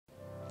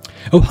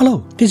Oh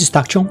hello, this is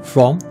Tak Chong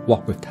from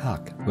Wok with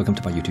Tak. Welcome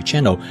to my YouTube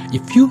channel.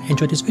 If you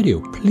enjoyed this video,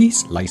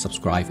 please like,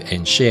 subscribe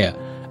and share.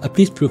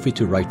 Please feel free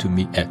to write to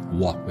me at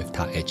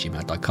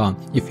wokwithtak@gmail.com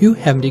if you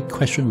have any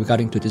question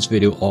regarding to this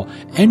video or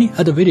any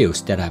other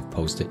videos that I've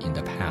posted in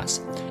the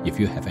past. If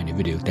you have any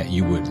video that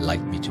you would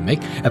like me to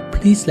make,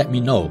 please let me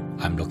know.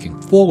 I'm looking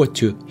forward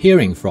to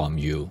hearing from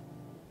you.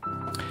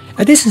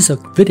 This is a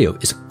video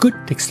is a good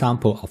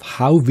example of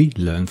how we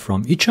learn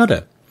from each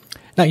other.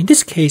 Now in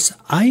this case,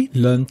 I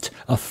learned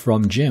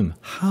from Jim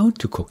how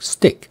to cook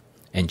steak,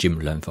 and Jim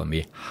learned from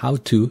me how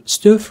to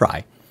stir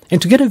fry. And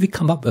together we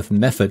come up with a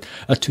method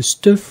to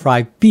stir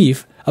fry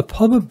beef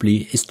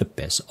probably is the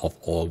best of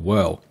all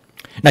worlds.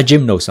 Now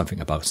Jim knows something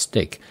about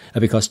steak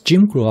because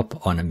Jim grew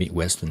up on a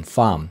Midwestern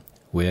farm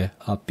where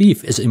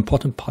beef is an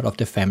important part of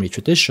the family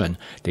tradition.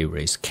 They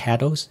raise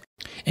cattle,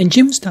 and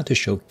Jim started to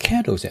show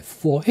cattle at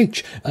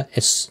 4-H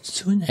as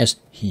soon as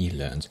he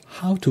learned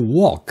how to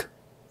walk.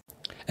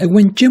 And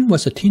when Jim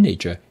was a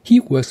teenager, he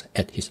worked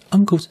at his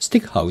uncle's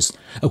steakhouse,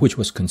 which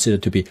was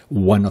considered to be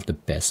one of the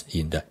best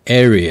in the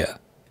area.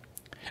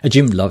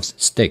 Jim loves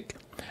steak,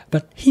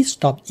 but he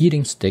stopped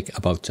eating steak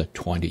about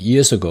 20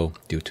 years ago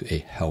due to a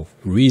health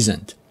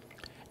reason.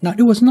 Now,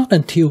 it was not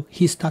until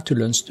he started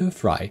to learn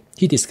stir-fry,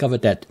 he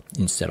discovered that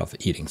instead of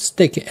eating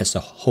steak as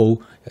a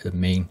whole, the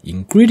main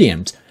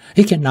ingredient,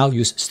 he can now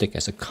use steak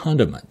as a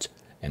condiment.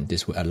 And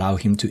this will allow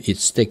him to eat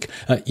steak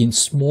in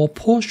small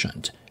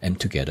portions and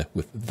together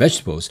with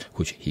vegetables,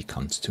 which he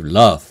comes to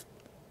love.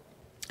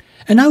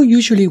 And now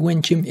usually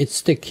when Jim eats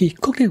steak, he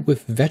cooks it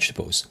with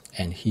vegetables,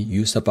 and he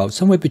uses about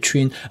somewhere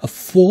between a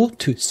 4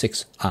 to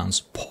 6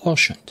 ounce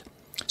portion.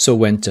 So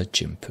when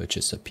Jim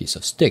purchases a piece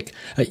of steak,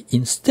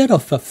 instead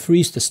of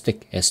freeze the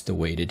steak as the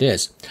way it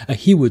is,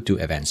 he will do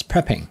advanced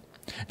prepping.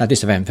 Now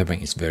this advanced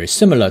prepping is very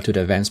similar to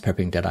the advanced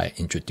prepping that I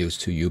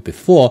introduced to you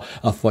before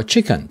for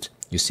chicken.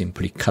 You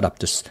simply cut up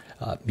this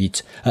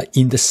meat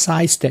in the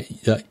size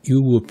that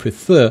you would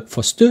prefer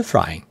for stir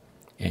frying,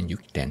 and you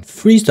then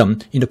freeze them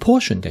in the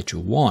portion that you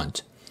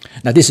want.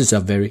 Now this is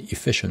a very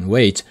efficient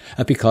way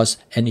because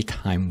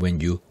anytime when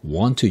you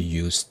want to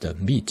use the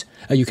meat,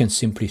 you can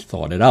simply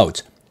thaw it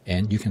out,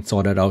 and you can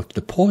thaw it out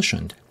the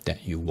portion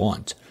that you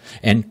want.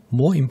 And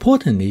more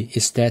importantly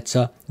is that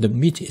the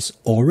meat is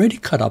already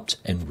cut up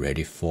and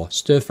ready for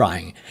stir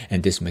frying,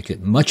 and this makes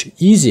it much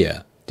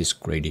easier. This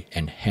greatly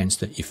enhances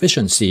the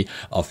efficiency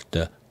of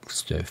the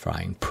stir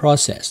frying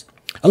process.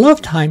 A lot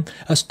of time,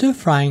 stir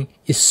frying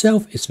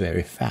itself is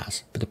very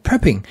fast, but the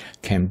prepping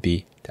can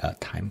be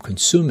time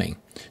consuming.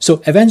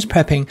 So advanced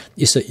prepping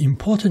is an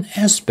important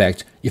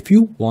aspect if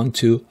you want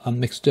to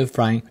make stir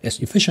frying as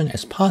efficient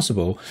as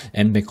possible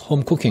and make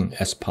home cooking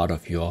as part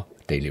of your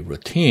daily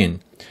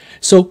routine.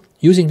 So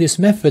using this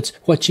method,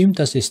 what Jim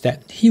does is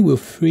that he will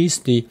freeze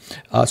the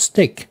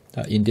steak.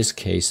 In this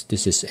case,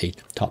 this is a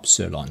top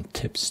sirloin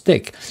tip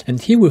steak,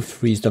 and he will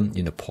freeze them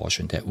in the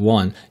portion that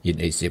one in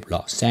a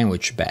Ziploc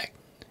sandwich bag.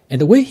 And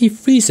the way he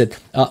freezes it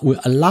will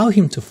allow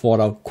him to thaw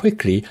out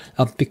quickly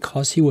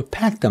because he will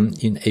pack them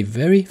in a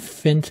very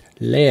thin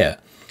layer.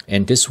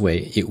 And this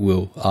way, it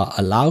will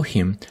allow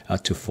him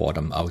to thaw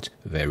them out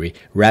very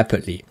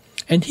rapidly.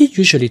 And he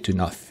usually do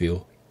not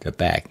fill the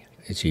bag.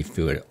 He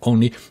fills it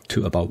only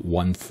to about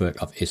 1/3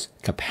 of its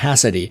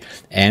capacity.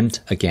 And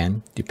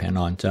again, depending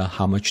on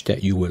how much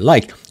that you would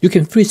like, you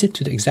can freeze it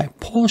to the exact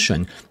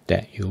portion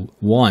that you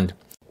want.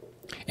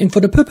 And for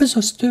the purpose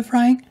of stir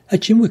frying,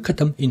 Jim will cut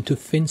them into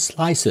thin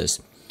slices.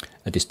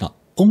 This not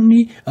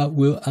only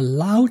will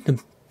allow the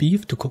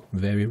beef to cook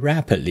very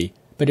rapidly,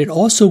 but it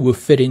also will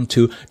fit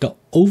into the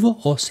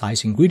overall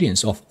size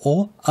ingredients of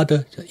all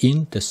other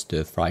in the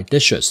stir fry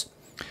dishes.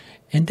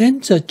 And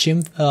then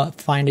Jim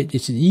find it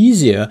is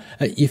easier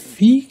if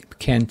he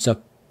can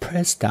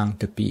press down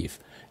the beef,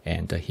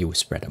 and he will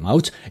spread them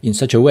out in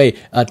such a way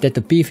that the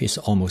beef is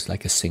almost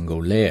like a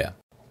single layer.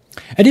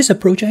 And this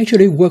approach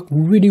actually worked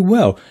really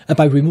well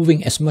by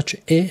removing as much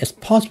air as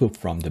possible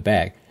from the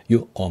bag.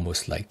 You're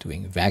almost like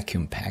doing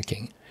vacuum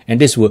packing, and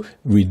this will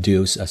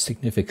reduce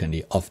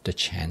significantly of the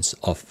chance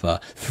of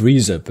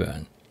freezer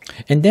burn.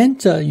 And then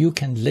you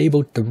can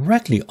label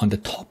directly on the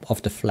top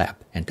of the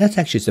flap, and that's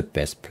actually the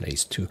best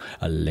place to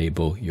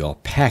label your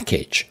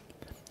package.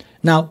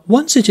 Now,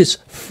 once it is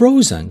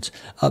frozen,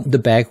 the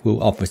bag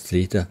will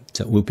obviously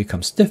will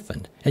become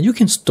stiffened, and you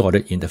can store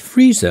it in the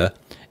freezer.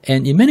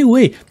 And in many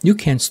ways, you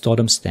can store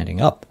them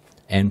standing up,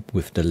 and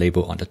with the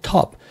label on the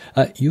top,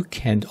 you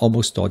can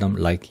almost store them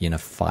like in a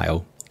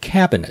file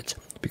cabinet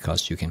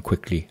because you can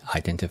quickly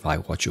identify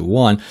what you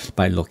want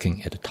by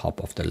looking at the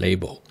top of the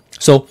label.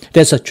 So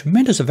there's a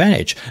tremendous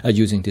advantage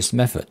using this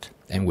method.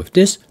 And with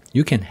this,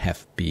 you can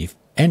have beef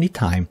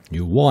anytime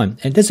you want.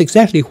 And that's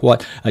exactly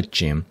what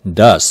Jim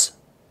does.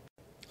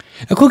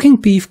 Cooking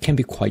beef can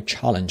be quite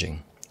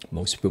challenging.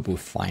 Most people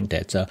find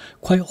that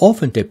quite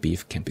often their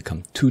beef can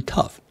become too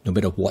tough, no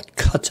matter what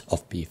cut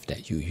of beef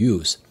that you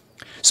use.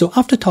 So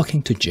after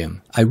talking to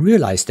Jim, I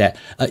realized that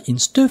in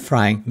stir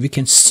frying, we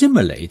can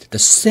simulate the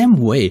same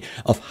way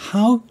of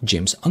how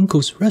Jim's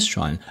uncle's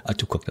restaurant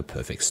to cook the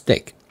perfect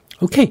steak.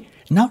 Okay,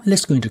 Now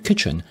let's go into the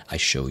kitchen. I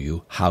show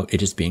you how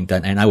it is being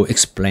done and I will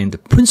explain the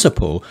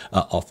principle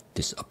of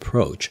this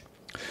approach.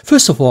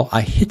 First of all,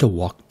 I heat the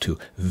wok to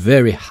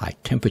very high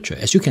temperature.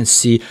 As you can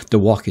see, the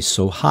wok is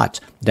so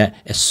hot that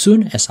as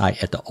soon as I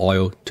add the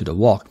oil to the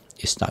wok,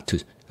 it starts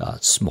to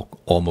smoke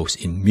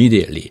almost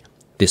immediately.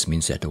 This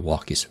means that the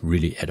wok is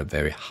really at a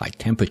very high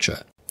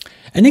temperature.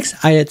 And next,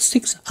 I add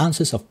 6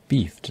 ounces of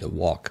beef to the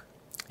wok.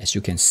 As you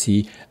can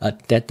see,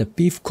 that the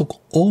beef cooks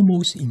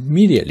almost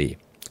immediately.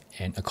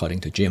 And according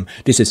to Jim,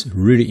 this is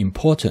really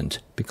important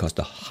because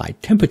the high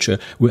temperature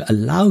will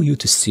allow you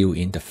to seal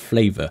in the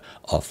flavor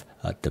of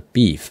the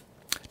beef.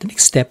 The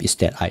next step is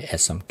that I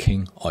add some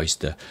king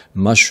oyster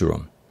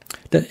mushroom.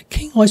 The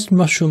king oyster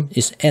mushroom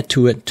is added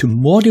to it to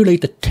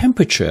modulate the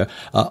temperature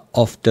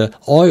of the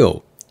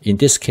oil. In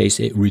this case,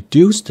 it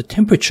reduces the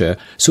temperature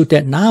so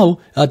that now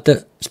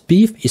the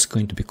beef is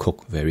going to be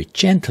cooked very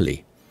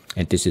gently.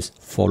 And this is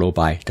followed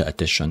by the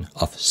addition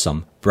of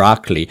some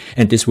broccoli,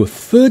 and this will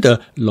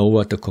further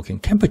lower the cooking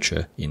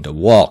temperature in the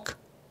wok.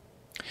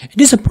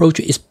 This approach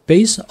is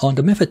based on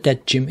the method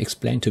that Jim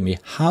explained to me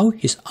how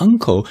his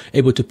uncle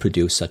able to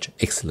produce such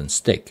excellent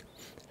steak.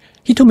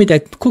 He told me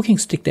that cooking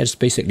steak, there's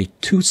basically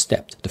 2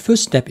 steps. The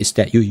first step is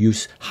that you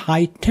use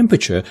high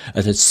temperature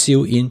to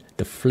seal in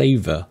the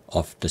flavor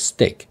of the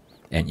steak.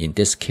 And in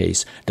this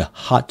case, the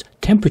hot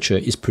temperature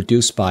is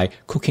produced by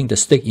cooking the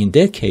steak, in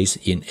their case,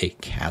 in a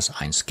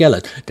cast iron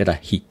skillet that are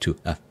heated to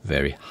a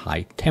very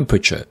high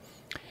temperature.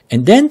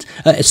 And then,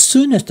 as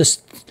soon as the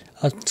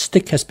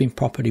steak has been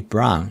properly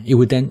browned, it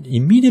will then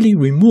immediately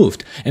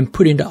removed and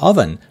put in the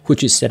oven,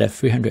 which is set at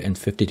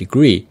 350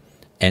 degrees.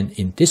 And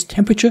in this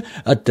temperature,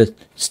 the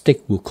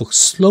steak will cook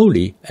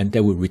slowly and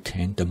that will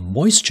retain the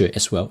moisture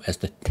as well as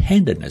the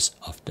tenderness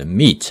of the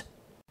meat.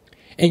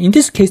 And in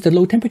this case, the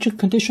low temperature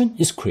condition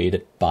is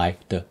created by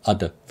the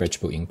other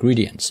vegetable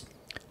ingredients.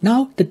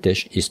 Now the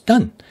dish is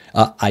done.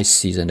 I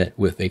season it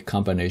with a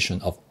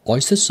combination of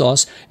oyster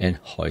sauce and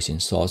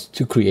hoisin sauce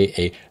to create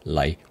a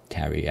light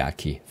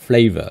teriyaki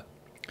flavor.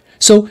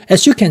 So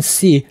as you can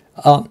see,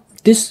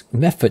 this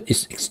method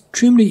is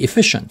extremely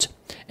efficient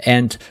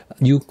and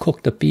you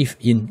cook the beef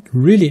in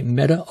really a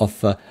matter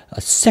of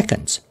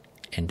seconds.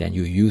 And then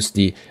you use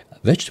the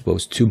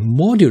vegetables to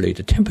modulate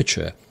the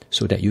temperature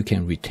so that you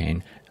can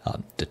retain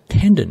the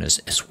tenderness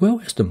as well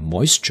as the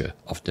moisture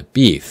of the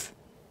beef.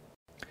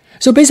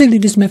 So basically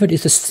this method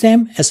is the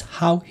same as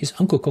how his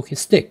uncle cooked his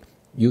steak.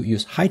 You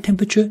use high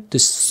temperature to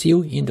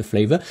seal in the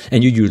flavor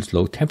and you use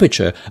low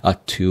temperature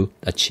to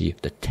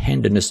achieve the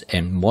tenderness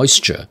and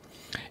moisture.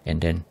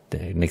 And then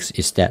the next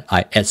is that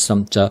I add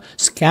some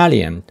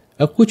scallion,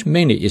 which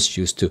mainly is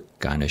used to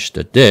garnish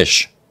the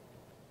dish.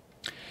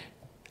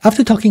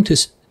 After talking to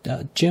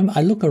Jim,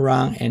 I look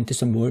around and did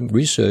some more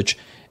research,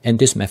 and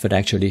this method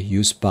actually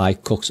used by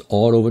cooks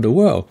all over the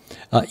world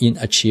in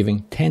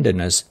achieving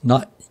tenderness,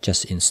 not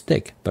just in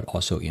steak, but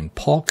also in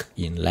pork,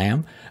 in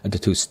lamb. The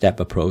 2-step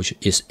approach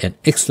is an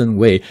excellent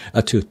way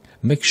to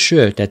make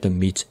sure that the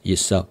meat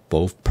is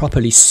both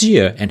properly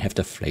seared and have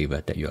the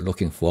flavor that you're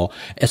looking for,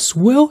 as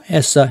well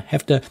as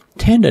have the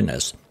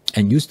tenderness.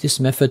 And use this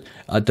method,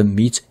 the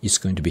meat is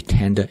going to be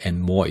tender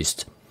and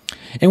moist.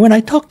 And when I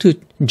talked to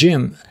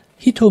Jim,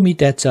 he told me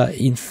that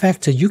in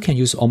fact you can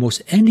use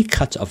almost any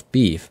cut of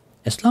beef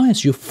as long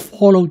as you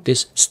follow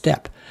this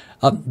step.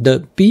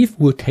 The beef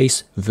will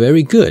taste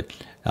very good.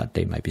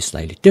 They might be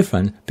slightly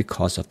different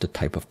because of the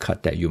type of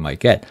cut that you might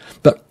get.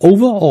 But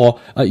overall,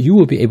 you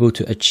will be able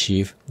to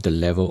achieve the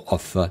level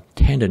of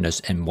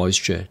tenderness and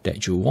moisture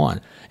that you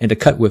want. And the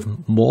cut with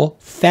more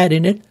fat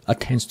in it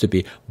tends to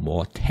be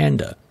more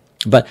tender.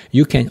 But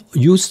you can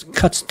use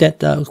cuts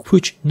that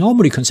which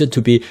normally considered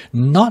to be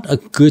not a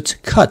good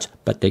cut,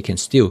 but they can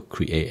still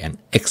create an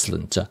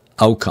excellent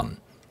outcome.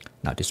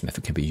 Now this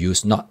method can be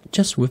used not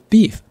just with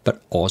beef,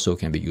 but also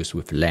can be used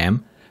with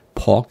lamb,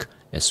 pork,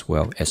 as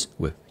well as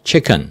with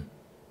chicken.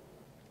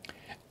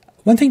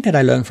 One thing that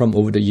I learned from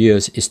over the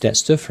years is that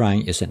stir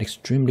frying is an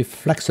extremely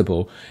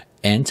flexible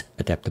and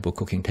adaptable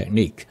cooking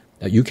technique.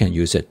 You can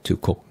use it to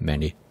cook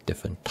many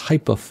different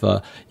type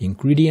of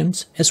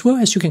ingredients, as well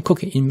as you can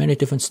cook it in many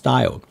different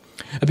styles.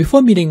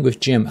 Before meeting with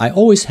Jim, I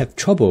always have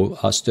trouble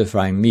stir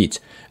frying meat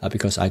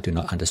because I do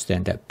not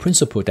understand that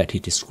principle that he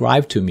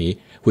described to me,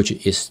 which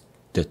is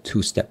the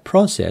 2-step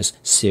process,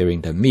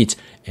 searing the meat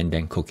and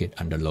then cook it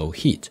under low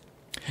heat.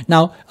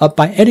 Now,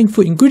 by adding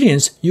food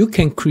ingredients, you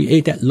can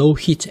create that low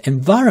heat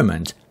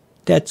environment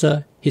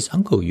that his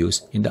uncle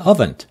used in the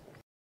oven.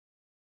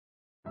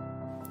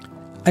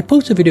 I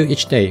post a video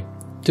each day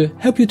to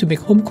help you to make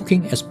home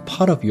cooking as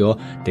part of your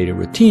daily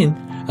routine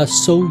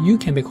so you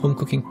can make home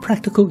cooking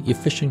practical,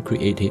 efficient,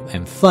 creative,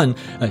 and fun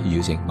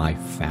using my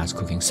fast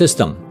cooking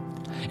system.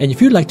 And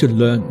if you'd like to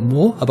learn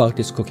more about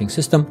this cooking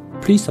system,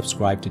 please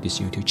subscribe to this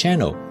YouTube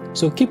channel.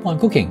 So keep on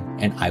cooking,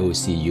 and I will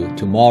see you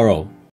tomorrow.